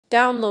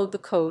Download the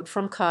code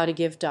from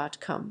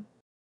codegive.com.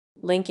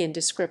 Link in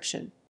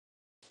description.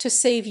 To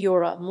save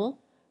your YAML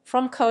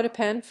from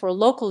codepen for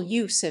local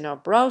use in a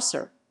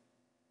browser,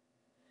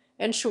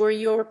 ensure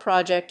your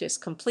project is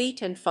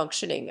complete and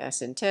functioning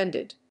as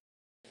intended.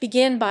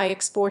 Begin by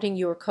exporting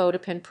your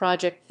codepen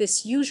project.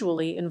 This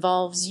usually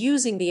involves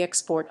using the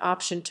export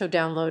option to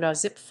download a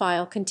zip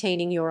file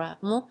containing your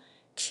YAML,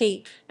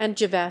 key, and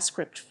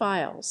JavaScript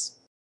files.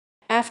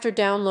 After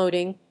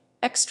downloading,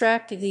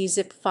 extract the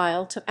zip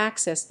file to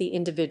access the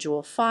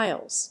individual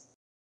files.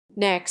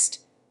 Next,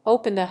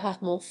 open the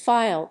YAML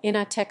file in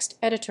a text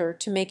editor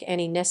to make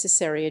any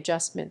necessary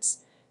adjustments,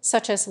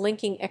 such as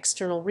linking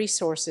external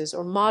resources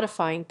or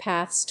modifying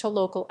paths to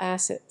local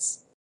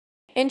assets.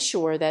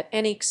 Ensure that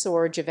any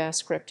XOR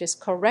JavaScript is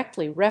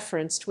correctly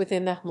referenced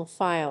within the YAML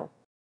file.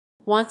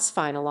 Once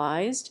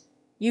finalized,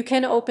 you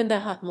can open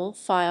the YAML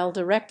file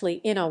directly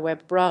in a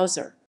web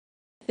browser.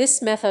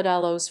 This method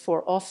allows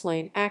for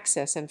offline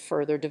access and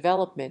further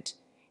development,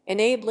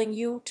 enabling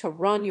you to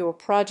run your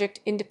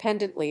project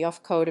independently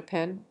of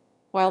codepen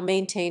while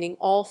maintaining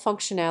all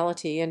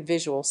functionality and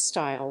visual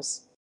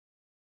styles.